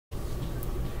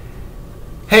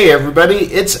Hey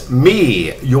everybody, it's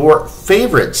me, your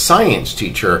favorite science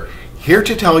teacher, here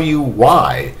to tell you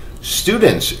why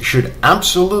students should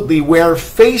absolutely wear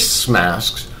face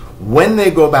masks when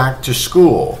they go back to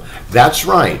school. That's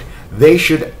right, they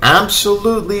should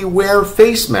absolutely wear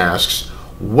face masks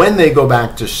when they go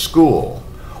back to school.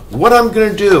 What I'm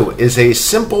going to do is a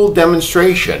simple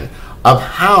demonstration of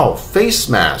how face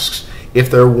masks,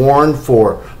 if they're worn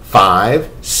for 5,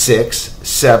 6,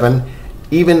 7,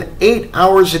 even 8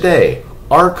 hours a day,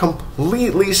 are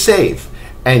completely safe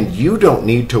and you don't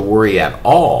need to worry at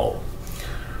all.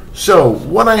 So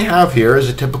what I have here is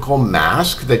a typical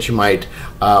mask that you might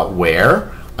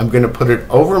wear. I'm going to put it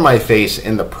over my face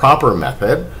in the proper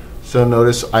method. So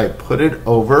notice I put it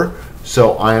over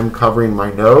so I am covering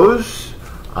my nose.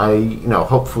 I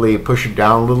hopefully push it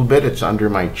down a little bit. It's under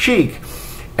my cheek.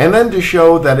 And then to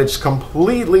show that it's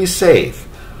completely safe,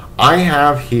 I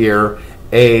have here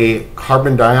a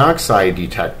carbon dioxide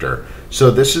detector.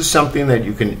 So this is something that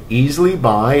you can easily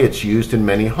buy. It's used in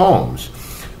many homes.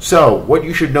 So what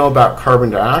you should know about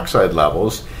carbon dioxide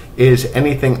levels is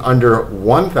anything under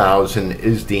 1,000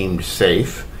 is deemed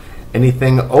safe.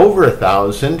 Anything over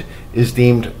 1,000 is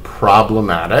deemed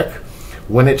problematic.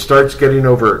 When it starts getting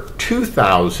over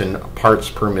 2,000 parts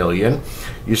per million,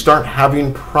 you start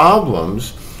having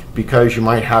problems because you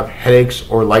might have headaches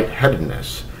or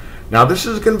lightheadedness. Now this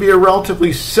is going to be a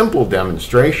relatively simple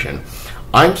demonstration.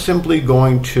 I'm simply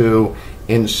going to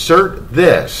insert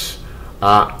this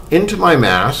into my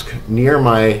mask near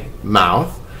my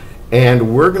mouth,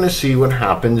 and we're going to see what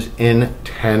happens in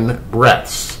 10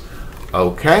 breaths.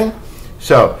 Okay?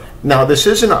 So now this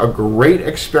isn't a great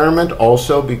experiment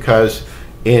also because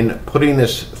in putting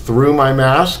this through my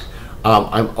mask,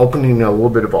 I'm opening a little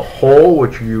bit of a hole,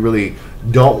 which you really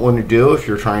don't want to do if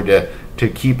you're trying to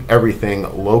keep everything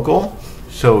local.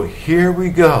 So here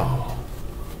we go.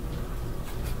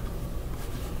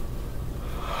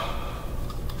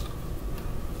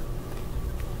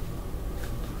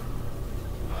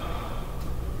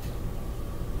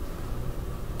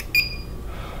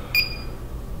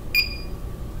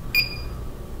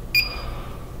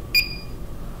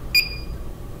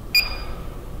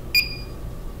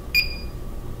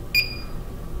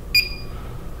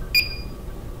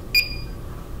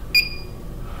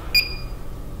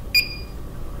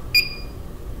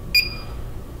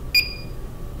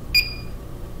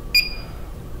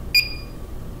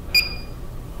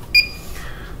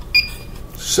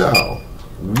 So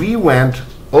we went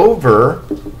over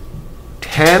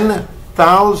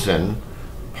 10,000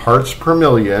 parts per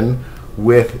million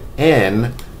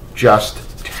within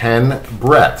just 10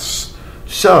 breaths.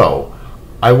 So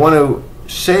I want to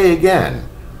say again,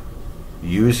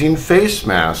 using face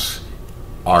masks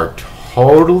are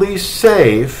totally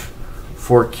safe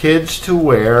for kids to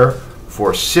wear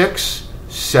for 6,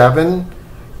 7,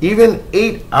 even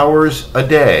 8 hours a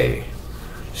day.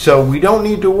 So we don't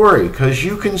need to worry because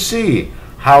you can see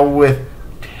how with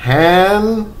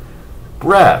 10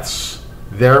 breaths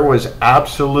there was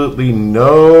absolutely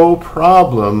no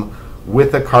problem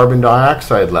with the carbon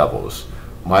dioxide levels.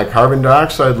 My carbon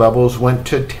dioxide levels went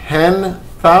to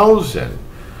 10,000.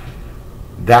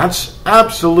 That's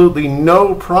absolutely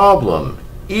no problem.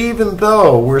 Even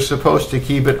though we're supposed to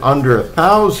keep it under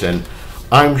 1,000,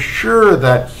 I'm sure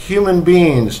that human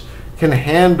beings can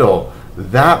handle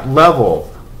that level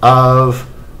of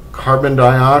carbon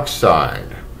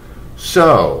dioxide.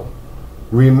 So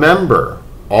remember,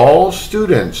 all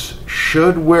students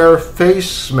should wear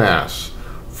face masks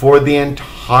for the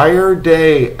entire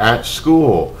day at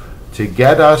school to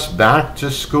get us back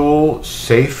to school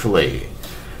safely.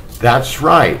 That's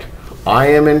right, I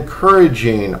am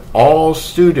encouraging all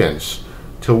students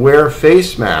to wear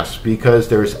face masks because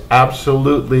there's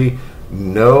absolutely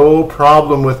no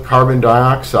problem with carbon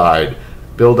dioxide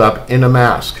buildup in a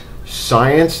mask.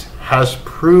 Science has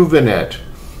proven it.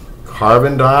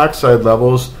 Carbon dioxide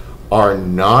levels are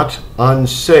not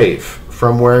unsafe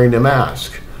from wearing a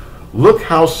mask. Look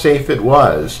how safe it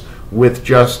was with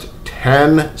just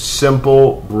 10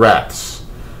 simple breaths.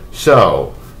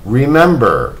 So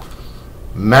remember,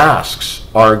 masks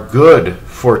are good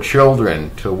for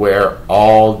children to wear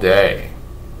all day.